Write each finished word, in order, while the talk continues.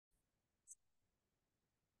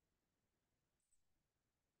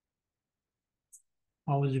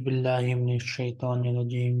أعوذ بالله من الشيطان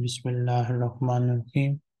الرجيم بسم الله الرحمن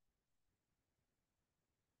الرحيم.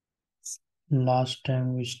 Last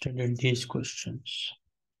time we studied these questions.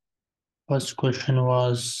 First question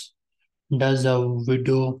was, does a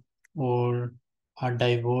widow or a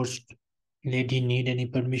divorced lady need any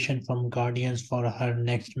permission from guardians for her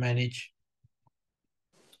next marriage?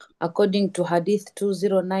 According to Hadith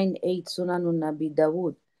 2098 Sunan Nabi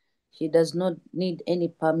Dawood, she does not need any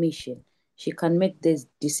permission. She can make the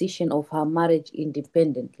decision of her marriage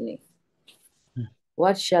independently.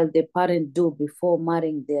 What shall the parent do before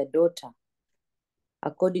marrying their daughter?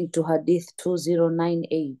 According to Hadith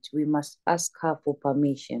 2098, we must ask her for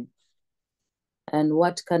permission. And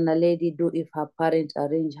what can a lady do if her parent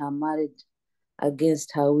arrange her marriage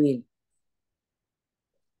against her will?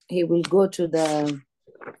 He will go to the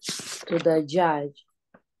judge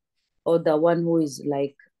or the one who is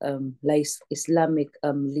like Islamic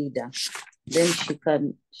leader. Then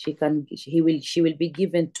she will be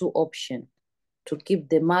given two options: to keep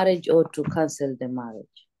the marriage or to cancel the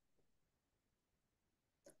marriage.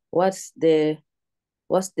 What's the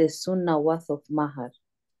sunnah worth of mahar?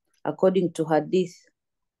 According to Hadith,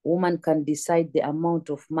 woman can decide the amount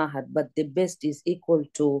of mahar, but the best is equal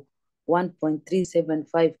to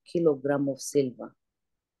 1.375 kilogram of silver.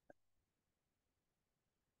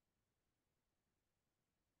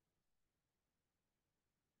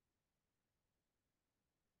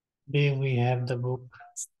 Today we have the book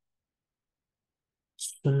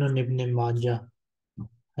Sunan ibn Majah,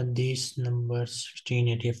 Hadith number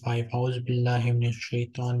 1685. A'udhu billahi minash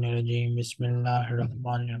shaitanir rajeem. Bismillahir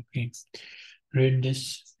rahmanir rahim. Read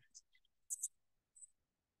this.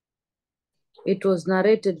 It was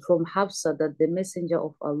narrated from Hafsa that the Messenger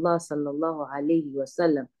of Allah sallallahu alaihi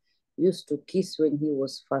wasallam used to kiss when he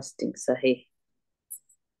was fasting. Sahih.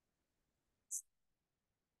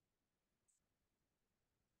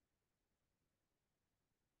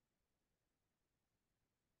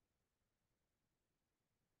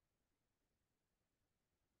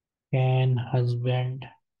 Can husband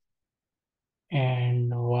and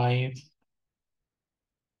wife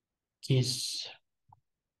kiss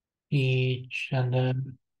each other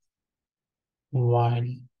while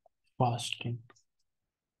fasting?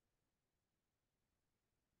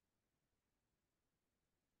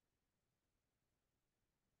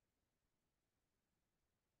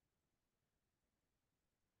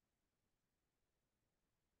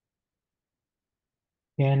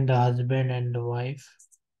 Can the husband and the wife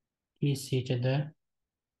kiss each other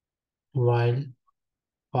while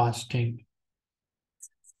fasting?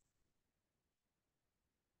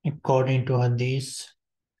 According to Hadith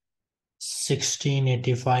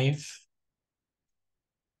 1685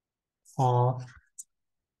 of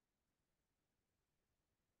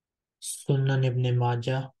Sunan ibn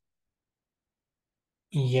Majah,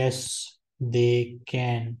 yes, they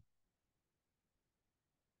can.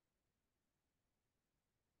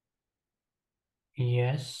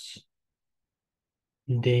 Yes,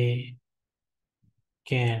 they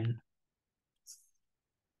can.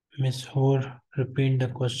 Miss Suhur, repeat the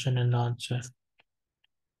question and answer.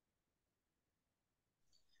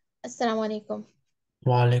 Assalamu alaikum.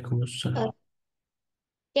 Wa alaikum assalam.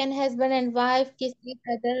 Can husband and wife kiss each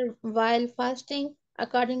other while fasting?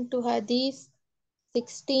 According to Hadith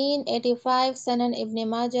 1685, Sunan Ibn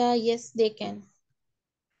Majah, yes, they can.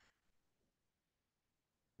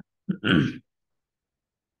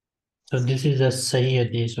 So this is a Sahih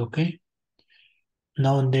Hadith, okay?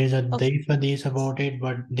 Now there's a Daif Hadith about it,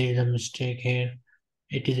 but there's a mistake here.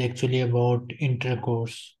 It is actually about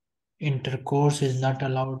intercourse. Intercourse is not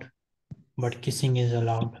allowed, but kissing is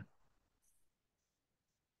allowed.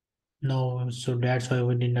 No, so that's why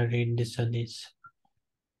we did not read this Hadith.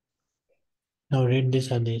 Now read this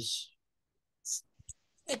Hadith.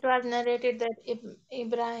 It was narrated that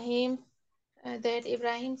Ibrahim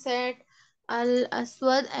said,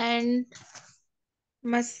 Al-Aswad and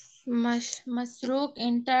Masruq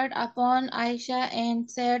entered upon Aisha and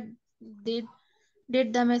said, Did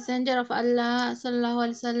the Messenger of Allah sallallahu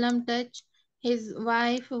alaihi wasallam touch his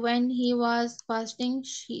wife when he was fasting?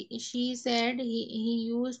 She said he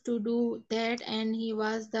used to do that and he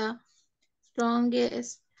was the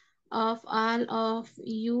strongest of all of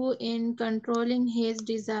you in controlling his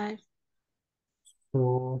desire.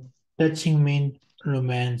 So touching means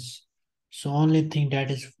romance. So only thing that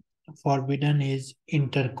is forbidden is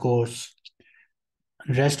intercourse.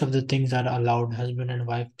 Rest of the things are allowed. Husband and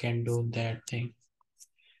wife can do that thing.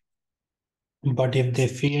 But if they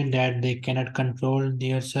feel that they cannot control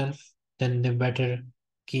themselves, then they better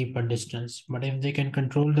keep a distance. But if they can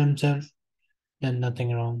control themselves, then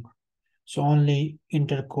nothing wrong. So only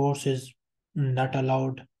intercourse is not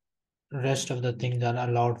allowed. Rest of the things are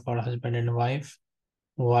allowed for husband and wife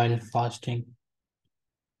while fasting.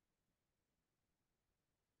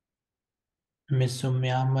 Miss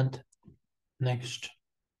Ummi Ahmad, next.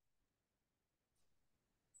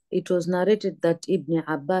 It was narrated that Ibn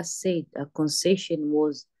Abbas said a concession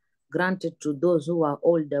was granted to those who are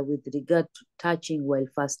older with regard to touching while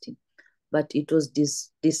fasting, but it was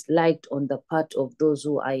disliked on the part of those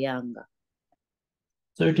who are younger.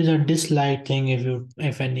 So it is a dislike thing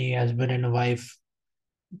if any husband and wife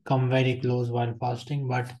come very close while fasting,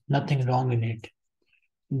 but nothing wrong in it.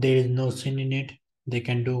 There is no sin in it. They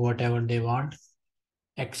can do whatever they want,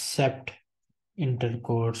 except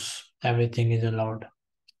intercourse. Everything is allowed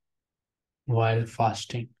while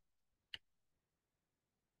fasting.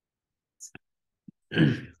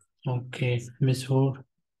 Okay, Miss Hood.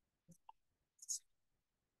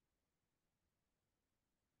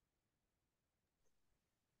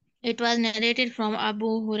 It was narrated from Abu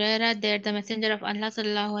Huraira that the Messenger of Allah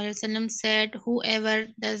said, "Whoever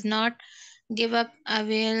does not give up a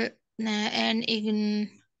will and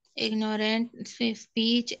ignorant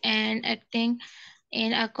speech and acting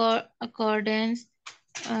in accordance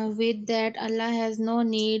with that, Allah has no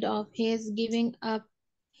need of his giving up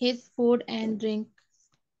his food and drink."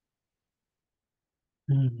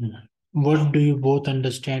 What do you both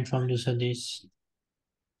understand from this hadith?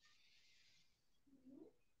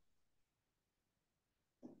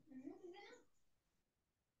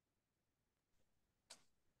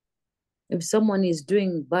 If someone is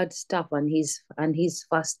doing bad stuff and he's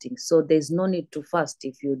fasting, so there's no need to fast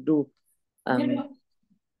if you do.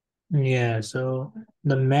 Yeah, so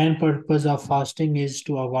the main purpose of fasting is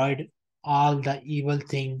to avoid all the evil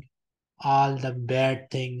thing, all the bad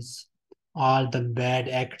things, all the bad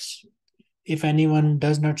acts. If anyone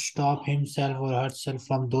does not stop himself or herself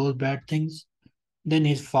from those bad things, then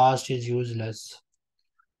his fast is useless.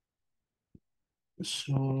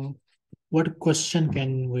 So, what question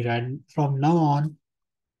can we write? From now on,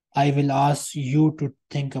 I will ask you to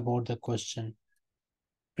think about the question.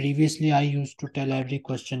 Previously, I used to tell every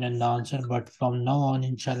question and the answer, but from now on,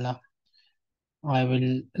 inshallah, I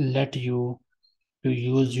will let you to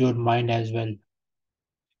use your mind as well.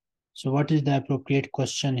 So, what is the appropriate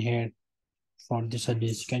question here for this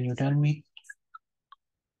hadith? Can you tell me?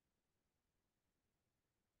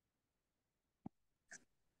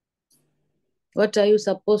 What are you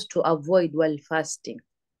supposed to avoid while fasting?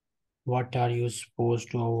 What are you supposed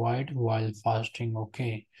to avoid while fasting?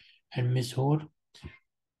 Okay. And Miss Hoor,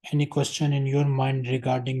 any question in your mind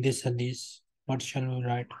regarding this hadith? What shall we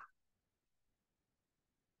write?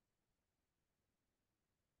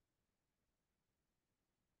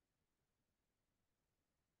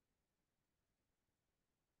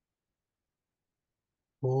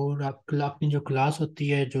 और आपकी जो class होती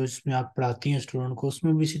है जो इसमें आप पढ़ाती हैं स्टूडेंट को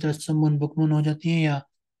उसमें भी इसी तरह से मन बुकमन हो जाती हैं या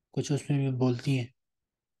कुछ उसमें भी बोलती हैं?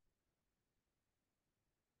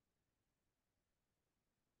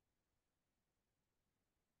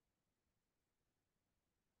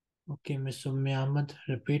 Okay, Miss Ummi Ahmad,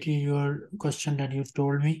 repeat your question that you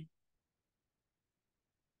told me.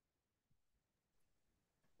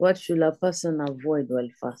 What should a person avoid while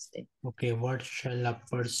fasting? Okay, what shall a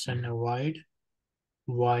person avoid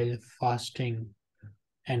while fasting?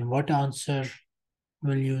 And what answer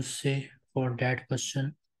will you say for that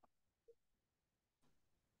question?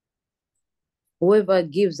 Whoever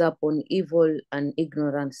gives up on evil and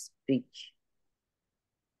ignorant speech.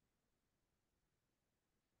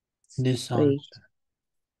 This Wait.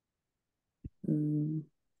 answer.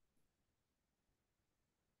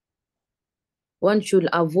 One should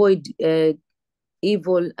avoid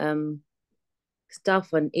evil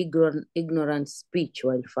stuff and ignorant speech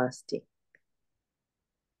while fasting.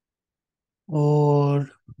 Or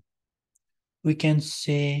we can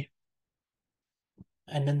say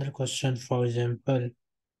another question, for example,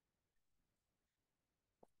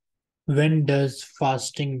 when does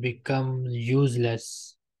fasting become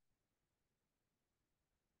useless?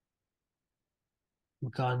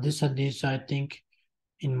 Because this hadith, I think,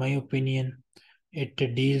 in my opinion, it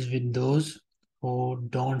deals with those who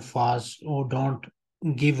don't fast or don't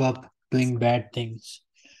give up doing bad things.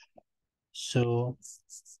 So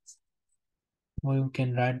we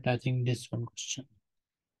can write, I think, this one question.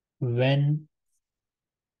 When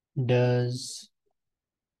does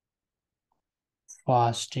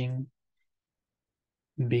fasting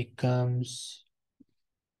becomes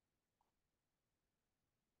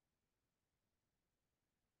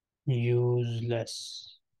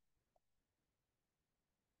useless?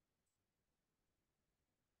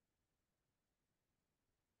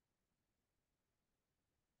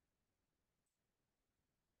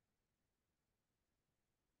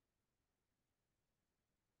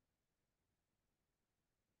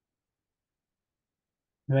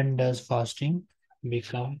 When does fasting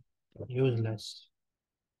become useless?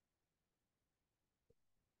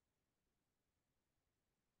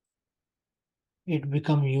 It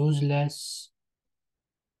becomes useless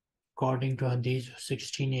according to Hadith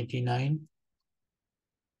 1689.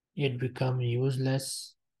 It becomes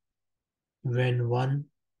useless when one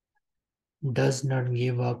does not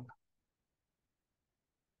give up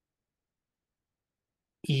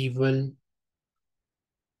evil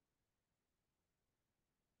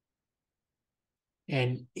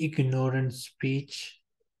and ignorant speech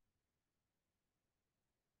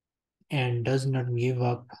and does not give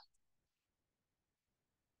up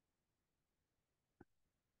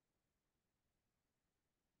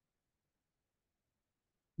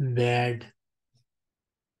bad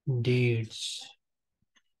deeds.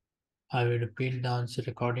 I will repeat the answer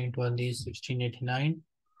according to Hadith 1689.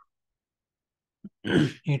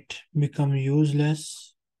 It becomes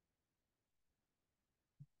useless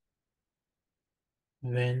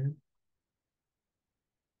when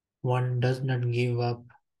one does not give up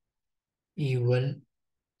evil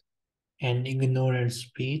and ignorant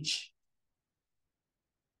speech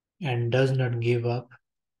and does not give up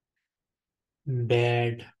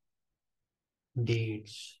bad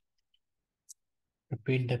deeds.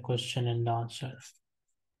 Repeat the question and answer.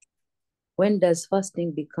 When does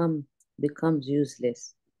fasting becomes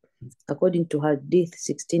useless? According to Hadith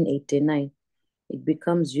 1689, it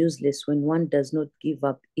becomes useless when one does not give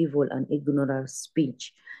up evil and ignorant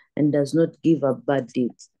speech and does not give up bad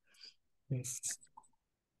deeds. Next.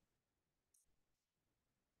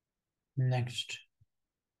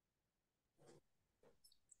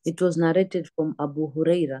 It was narrated from Abu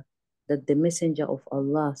Huraira that the Messenger of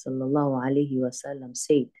Allah sallallahu alaihi wasallam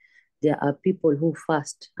said, "There are people who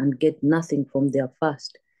fast and get nothing from their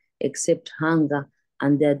fast except hunger,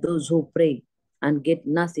 and there are those who pray and get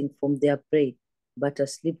nothing from their prayer but a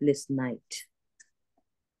sleepless night."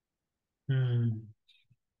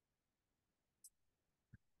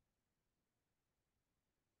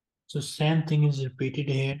 So same thing is repeated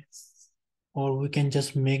here, or we can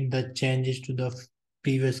just make the changes to the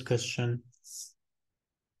previous question.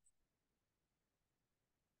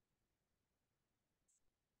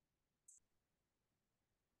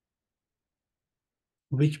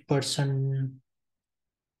 Which person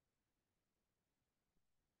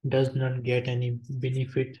does not get any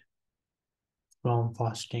benefit from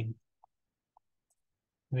fasting?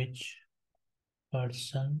 Which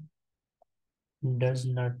person does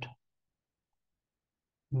not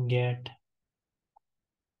get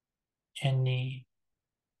any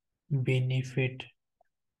benefit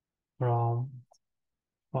from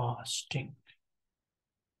fasting?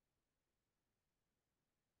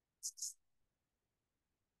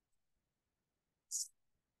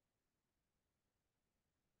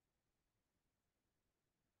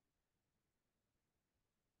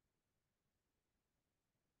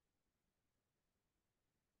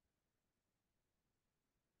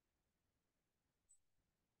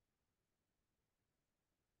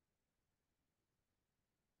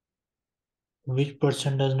 Which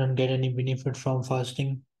person does not get any benefit from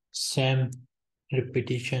fasting? Same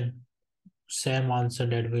repetition, same answer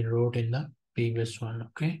that we wrote in the previous one,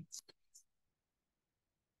 okay?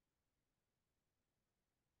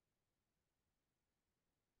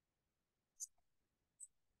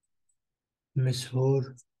 Miss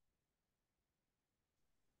Hoor.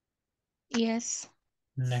 Yes.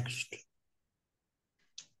 Next.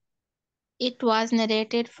 It was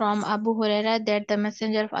narrated from Abu Huraira that the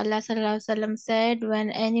Messenger of Allah said, "When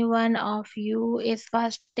any one of you is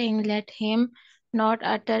fasting, let him not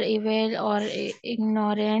utter evil or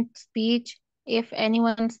ignorant speech. If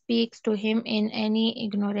anyone speaks to him in any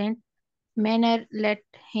ignorant manner, let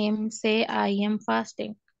him say, 'I am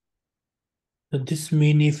fasting.'" So this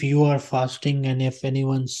means if you are fasting and if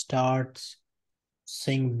anyone starts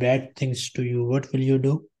saying bad things to you, what will you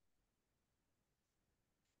do?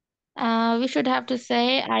 We should have to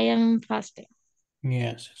say, "I am fasting."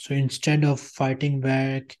 Yes. So instead of fighting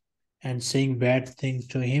back and saying bad things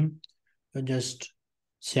to him, you just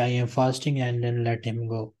say I am fasting and then let him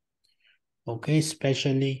go. Okay,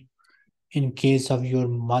 especially in case of your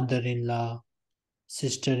mother-in-law,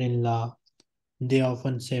 sister-in-law, they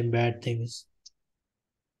often say bad things.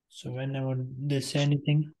 So whenever they say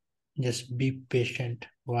anything, just be patient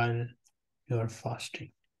while you are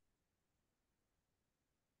fasting.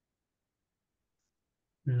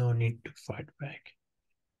 No need to fight back.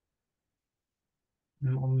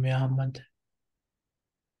 Muhammad.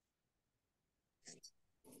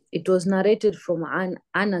 It was narrated from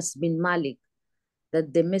Anas bin Malik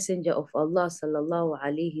that the Messenger of Allah sallallahu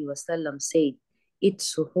alaihi wasallam said, "Eat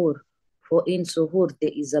suhur, for in suhur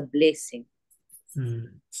there is a blessing.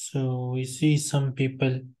 So we see some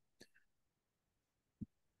people,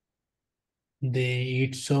 they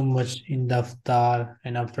eat so much in the iftar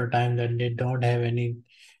and after time that they don't have any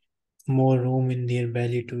more room in their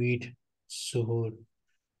belly to eat suhoor.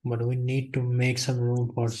 But we need to make some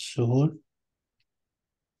room for suhoor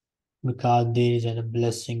because there is a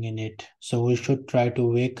blessing in it. So we should try to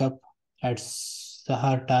wake up at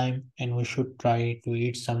sahar time and we should try to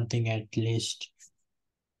eat something at least.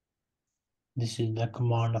 This is the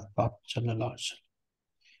command of Prophet Sallallahu Alaihi Wasallam.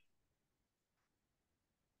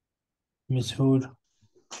 Miss Hood.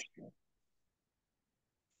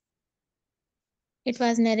 It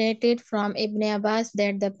was narrated from Ibn Abbas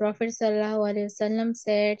that the Prophet ﷺ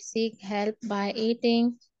said, "Seek help by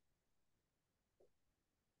eating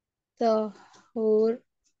suhoor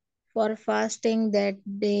for fasting that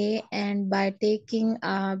day and by taking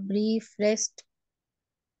a brief rest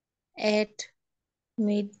at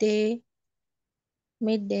midday,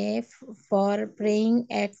 for praying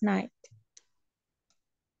at night."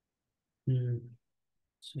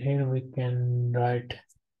 So here we can write.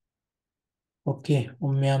 Okay,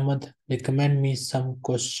 Ahmad, recommend me some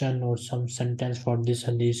question or some sentence for this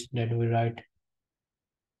hadith that we write.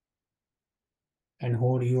 And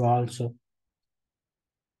who you also.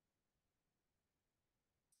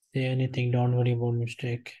 Say anything, don't worry about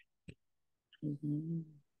mistake.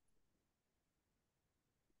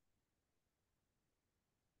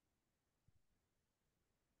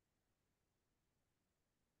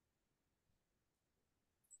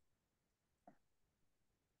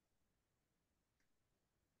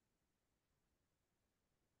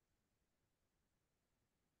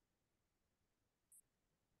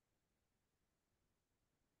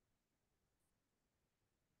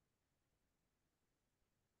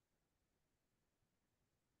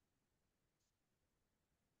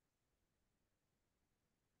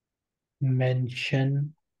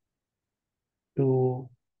 Mention to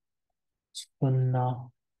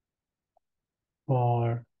Sunnah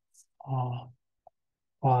for a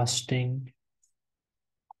fasting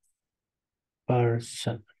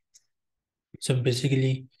person. So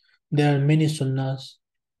basically, there are many Sunnahs,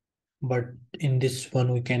 but in this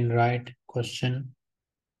one we can write question.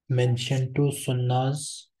 Mention two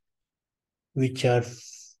Sunnahs which are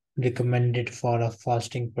recommended for a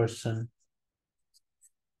fasting person.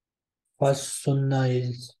 First Sunnah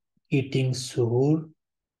is eating suhoor,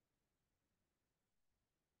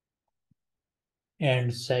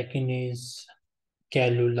 and second is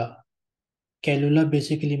kalula. Kalula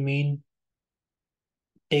basically mean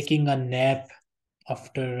taking a nap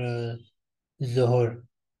after Zuhur.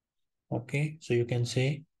 Okay, so you can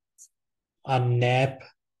say a nap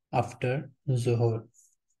after Zuhur.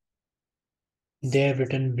 They have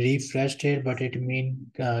written brief rest here, but it means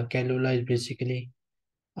Kalula is basically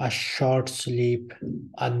a short sleep,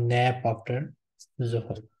 a nap after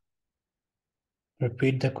Zuhur.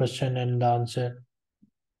 Repeat the question and the answer.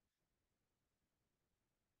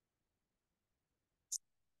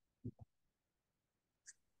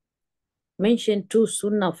 Mention two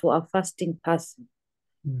sunnah for a fasting person.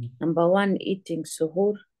 Number one, eating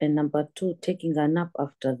suhoor, and number two, taking a nap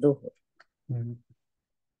after dhuhr.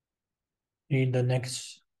 Read the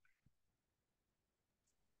next.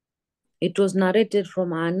 It was narrated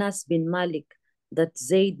from Anas bin Malik that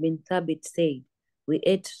Zayd bin Thabit said, "We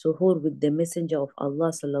ate suhoor with the Messenger of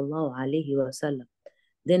Allah sallallahu alaihi wasallam.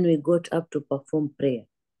 Then we got up to perform prayer.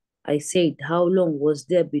 I said, 'How long was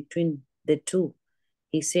there between the two?'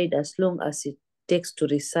 He said, 'As long as it takes to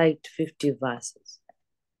recite 50 verses.'"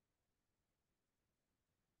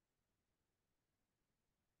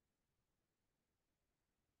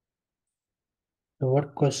 So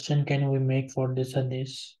what question can we make for this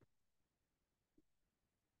hadith?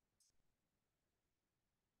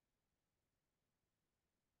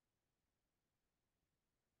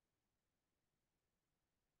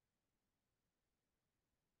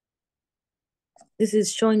 This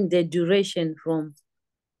is showing the duration from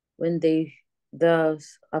when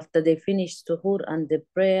after they finish suhoor and the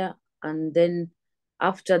prayer, and then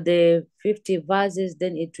after the 50 verses,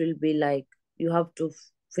 then it will be like you have to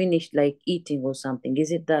finish like eating or something.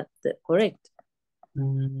 Is it that correct?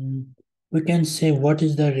 We can say what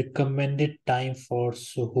is the recommended time for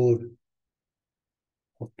suhoor.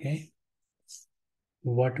 Okay.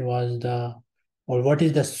 What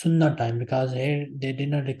is the sunnah time? Because here they did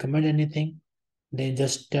not recommend anything. They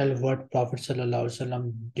just tell what Prophet Sallallahu Alaihi Wasallam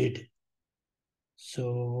did. So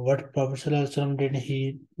what Prophet Sallallahu Alaihi Wasallam did,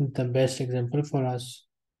 he is the best example for us.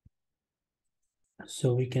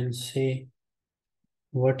 So we can say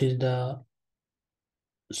what is the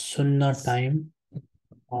sunnah time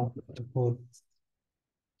of Suhoor.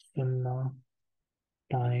 Sunnah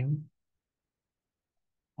time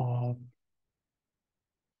of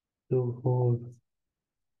Suhoor.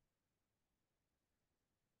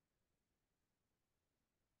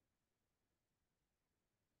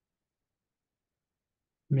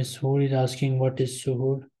 Miss Hoor is asking what is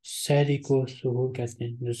Suhoor? सहरी को सुहूर कहते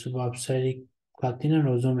हैं, जो सुबह आप सहरी खाती ना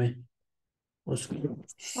रोजों में, उसको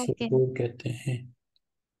Okay. सुहूर कहते हैं.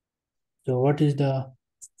 So what is the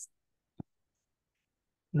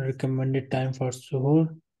recommended time for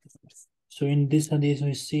suhoor? So in this hadith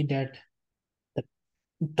we see that the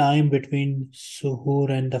time between suhoor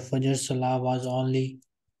and the fajr salah was only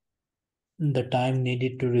the time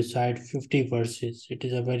needed to recite 50 verses. It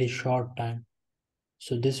is a very short time.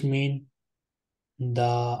 So this means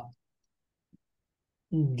the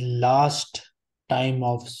last time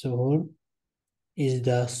of suhoor is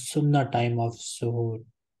the sunnah time of suhoor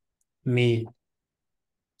meal.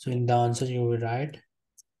 So in the answer you will write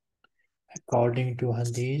according to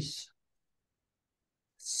hadith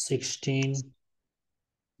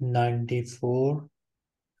 1694,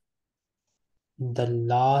 the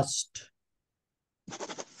last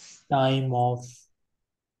time of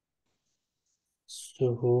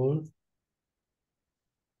suhoor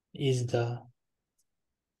is the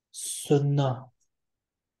sunnah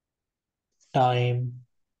time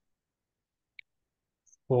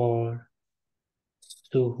for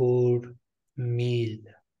suhoor meal.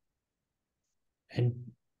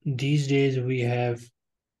 And these days we have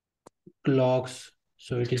clocks,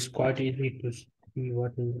 so it is quite easy to see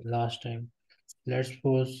what is the last time. Let's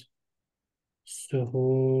suppose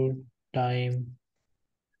suhoor time,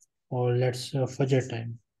 or let's fajr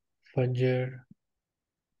time. Fajr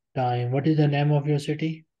time. What is the name of your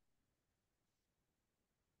city?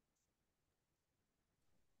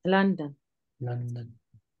 London. London.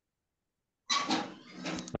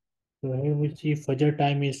 So here we see Fajr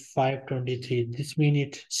time is 5:23. This means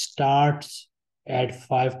it starts at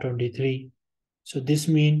 5:23. So this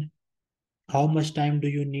means how much time do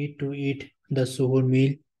you need to eat the suhoor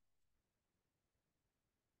meal?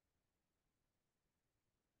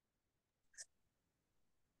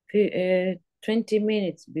 20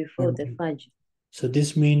 minutes before the 20. Fajr. So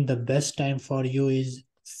this means the best time for you is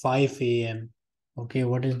 5 a.m. Okay,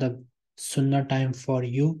 what is the sunnah time for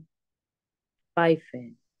you? 5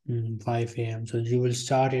 a.m. 5 a.m. So you will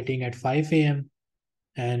start eating at 5 a.m.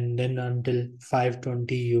 and then until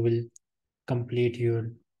 5:20 you will complete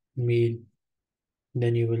your meal.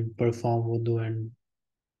 Then you will perform wudu and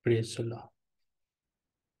praise Allah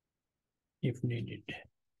if needed.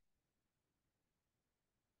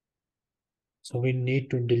 So we need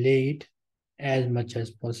to delay it as much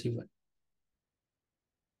as possible.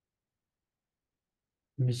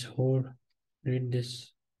 Miss Hoare, read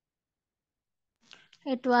this.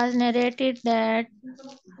 It was narrated that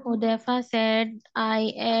Hudayfa said,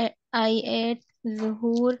 I ate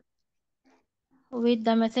Zuhur with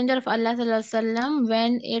the Messenger of Allah sallam,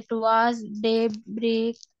 when it was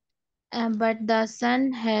daybreak, but the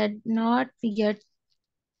sun had not yet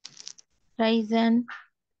risen.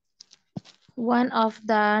 One of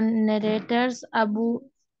the narrators, Abu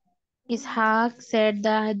Ishaq, said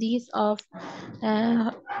the hadith of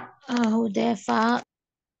Hudayfa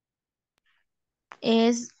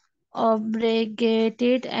is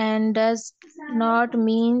obligated and does not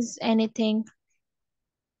means anything.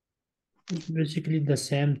 It's basically the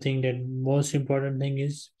same thing. That most important thing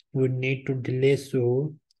is we need to delay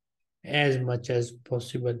suhoor as much as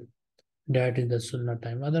possible. That is the sunnah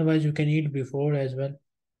time. Otherwise, you can eat before as well.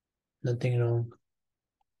 Nothing wrong.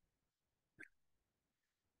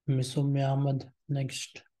 Miss Ahmad,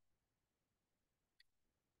 next.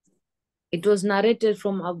 It was narrated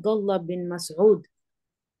from Abdullah bin Mas'ud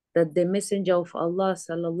that the Messenger of Allah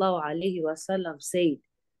sallallahu alaihi wasallam said,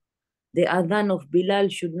 "The adhan of Bilal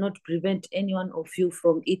should not prevent anyone of you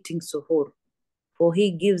from eating suhoor, for he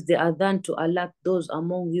gives the adhan to alert those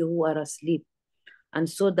among you who are asleep, and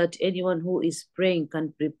so that anyone who is praying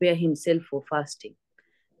can prepare himself for fasting.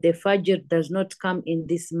 The Fajr does not come in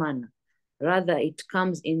this manner. Rather, it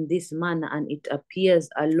comes in this manner and it appears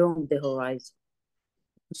along the horizon."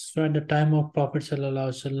 So at the time of Prophet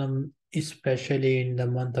ﷺ, especially in the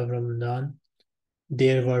month of Ramadan,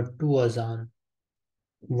 there were two azan.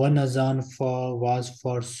 One azan was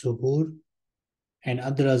for suhoor and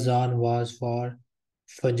other azan was for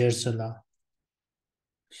Fajr Salah.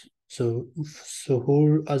 So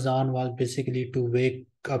suhoor azan was basically to wake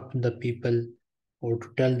up the people or to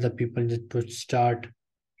tell the people to start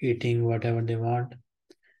eating whatever they want.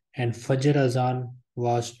 And Fajr azan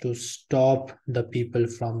was to stop the people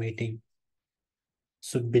from eating.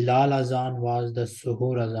 So Bilal Azan was the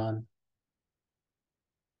Suhur Azan.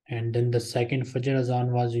 And then the second Fajr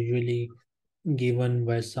Azan was usually given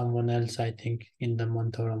by someone else, I think, in the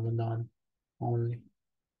month of Ramadan only.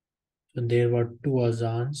 So there were two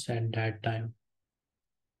Azans at that time.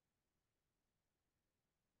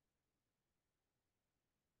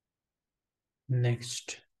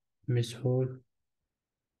 Next, Miss Hur.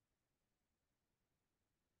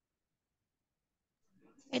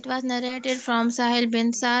 It was narrated from Sahil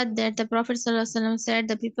bin Sa'd that the Prophet ﷺ said,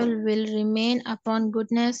 the people will remain upon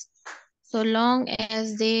goodness so long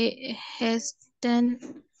as they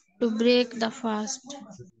hasten to break the fast.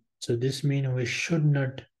 So this means we should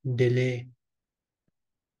not delay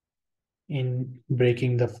in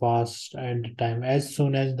breaking the fast at the time. As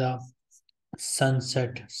soon as the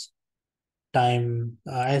sunset time,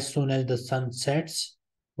 as soon as the sun sets,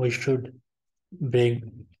 we should break.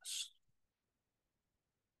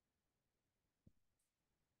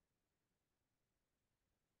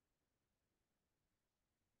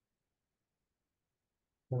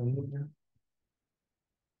 What is the best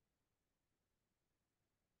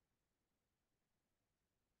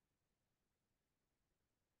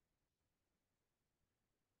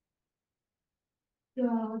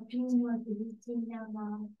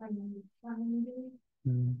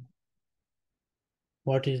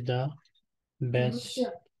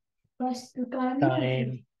time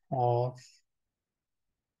of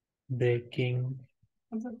breaking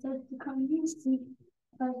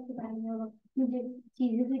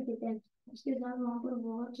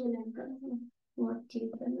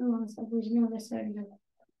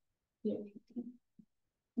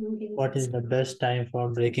what is the best time for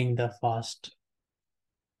breaking the fast?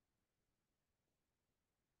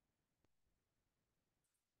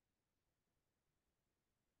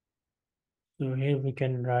 So here we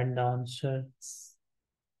can write the answer.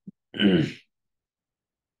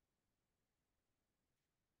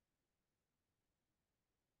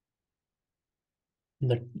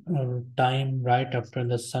 The time right after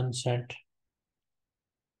the sunset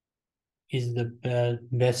is the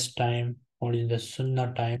best time, or is the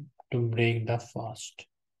Sunnah time to break the fast.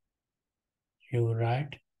 You're right.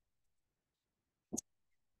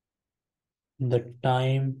 The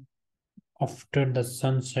time after the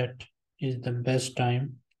sunset is the best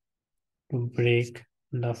time to break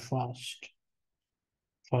the fast.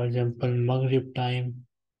 For example, Maghrib time,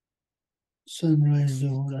 sunrise,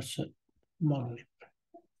 Zuhur, Asr, Maghrib.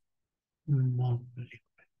 Maghrib.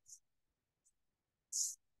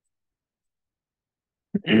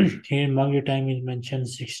 Here, Maghrib time is mentioned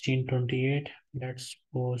 1628. Let's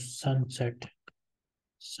suppose sunset.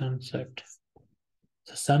 Sunset.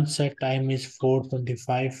 The sunset time is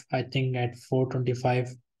 4:25. I think at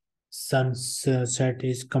 4:25, sunset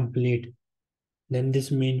is complete. Then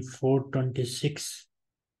this means 4:26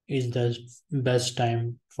 is the best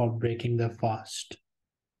time for breaking the fast.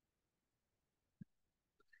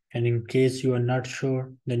 And in case you are not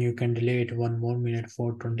sure, then you can delay it one more minute,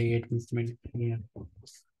 4:28 minutes. Yeah.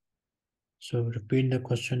 So repeat the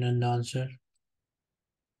question and the answer.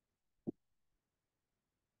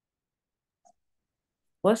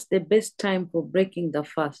 What's the best time for breaking the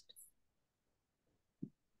fast?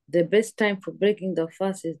 The best time for breaking the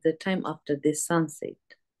fast is the time after the sunset.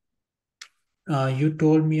 You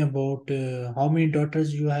told me about how many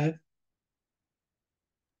daughters you have?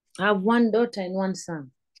 I have one daughter and one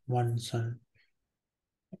son. One son.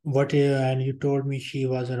 What? And you told me she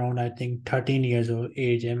was around, I think, 13 years of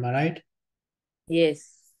age. Am I right?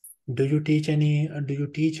 Yes. Do you teach any? Do you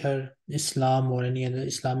teach her Islam or any other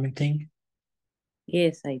Islamic thing?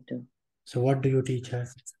 Yes, I do. So what do you teach her?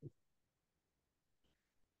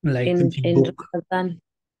 Like In which book? Ramadan,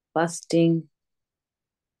 fasting,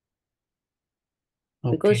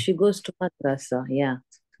 because Okay. she goes to madrasa. Yeah,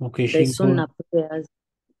 Okay. the Sunnah prayers.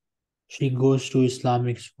 She goes to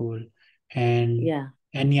Islamic school. And Yeah,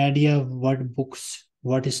 any idea what books,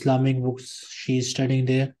 what Islamic books she is studying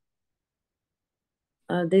there?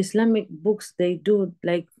 the Islamic books they do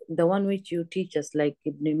like the one which you teach us, like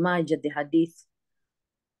Ibn Majah, the Hadith.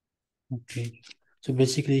 Okay. So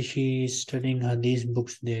basically she is studying Hadith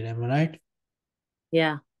books there. Am I right?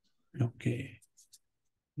 Yeah, Okay.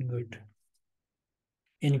 Good.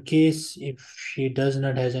 In case if she does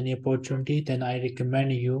not has any opportunity, then I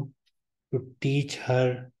recommend you to teach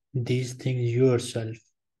her these things yourself.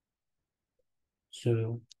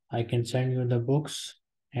 So I can send you the books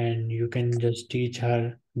and you can just teach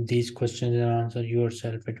her these questions and answer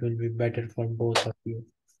yourself. It will be better for both of you.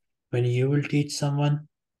 When you will teach someone,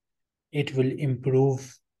 it will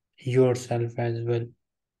improve yourself as well.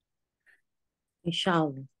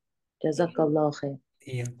 inshallah. Jazakallah khair.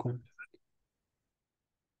 Yeah, cool.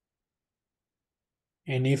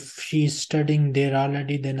 And if she's studying there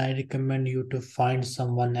already, then I recommend you to find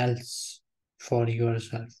someone else for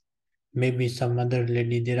yourself. Maybe some other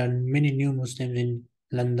lady. There are many new Muslims in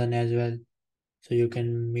London as well. So you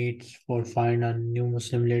can meet or find a new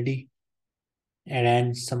Muslim lady,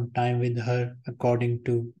 arrange some time with her according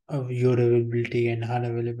to your availability and her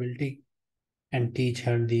availability, and teach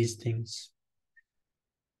her these things.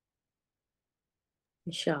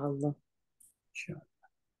 Inshallah. Sure.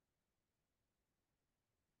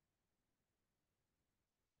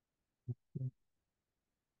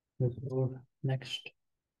 Let's go next.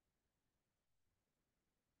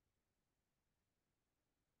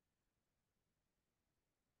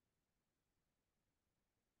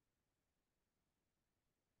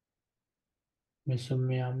 Miss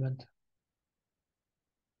Ahmed.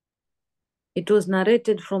 It was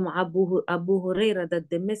narrated from Abu Huraira that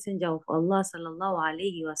the Messenger of Allah sallallahu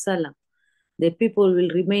alaihi wasallam, the people will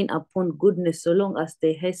remain upon goodness so long as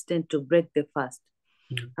they hasten to break the fast.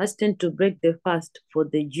 Hasten to break the fast, for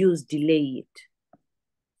the Jews delay it.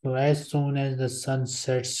 So as soon as the sun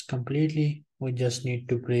sets completely, we just need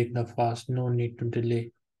to break the fast. No need to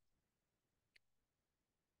delay.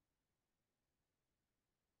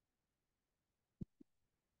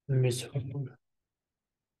 Miss Suhur.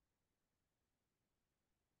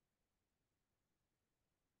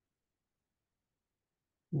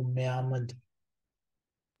 Ahmed.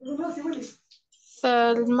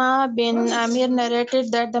 Salma bin Amir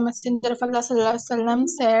narrated that the Messenger of Allah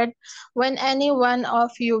said, "When any one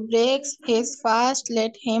of you breaks his fast,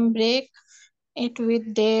 let him break it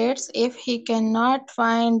with dates. If he cannot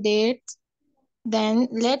find dates, then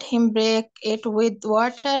let him break it with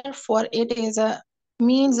water, for it is a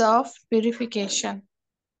means of purification."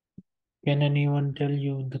 Can anyone tell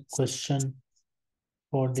you the question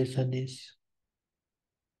for this hadith?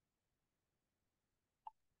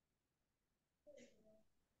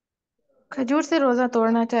 खजूर से रोजा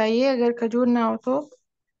तोड़ना चाहिए, अगर खजूर ना हो तो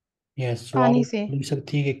Yes, so पानी आप से। लिख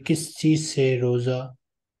सकती हैं कि किस चीज से रोजा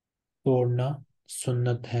तोड़ना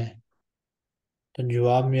सुन्नत है। तो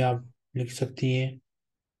जवाब में आप लिख सकती हैं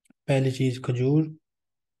पहली चीज खजूर,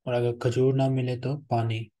 और अगर खजूर ना मिले तो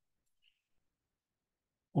पानी।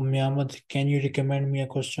 Ahmed, can you recommend me a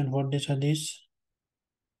question for this hadith?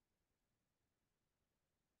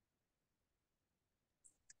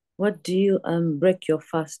 What do you break your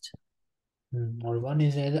fast? Or one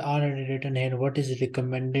is already written here. What is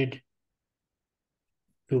recommended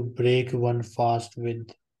to break one fast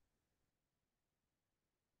with?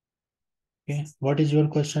 Okay. What is your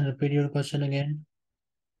question? Repeat your question again.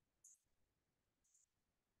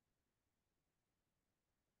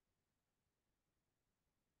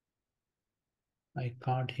 I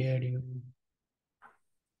can't hear you.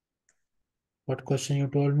 What question you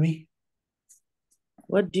told me?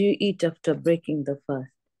 What do you eat after breaking the fast?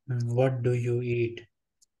 What do you eat?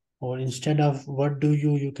 Or instead of what do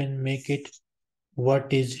you can make it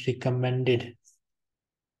what is recommended.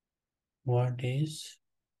 What is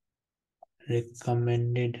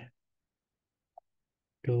recommended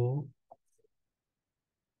to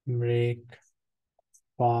break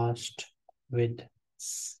fast with?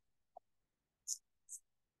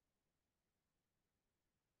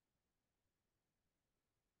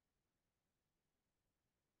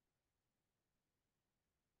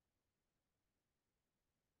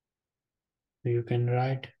 So you can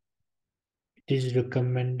write it is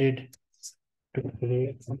recommended to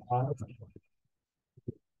break fast with.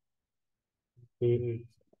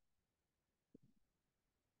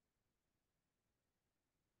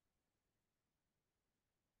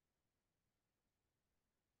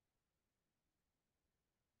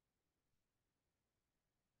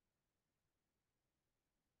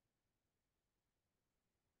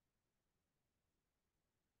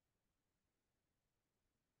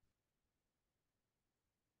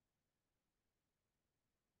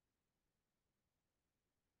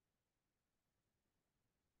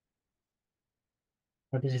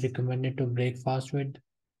 What is recommended to break fast with?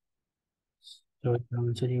 So the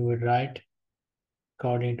answer you would write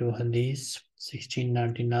according to Hadith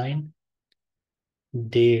 1699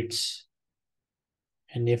 dates,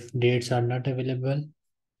 and if dates are not available,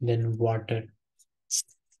 then water.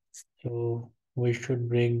 So we should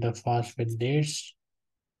break the fast with dates,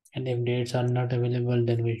 and if dates are not available,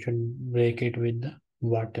 then we should break it with the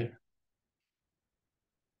water.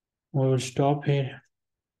 We will stop here,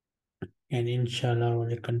 and inshallah we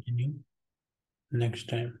will continue next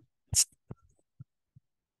time.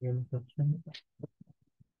 You have a question?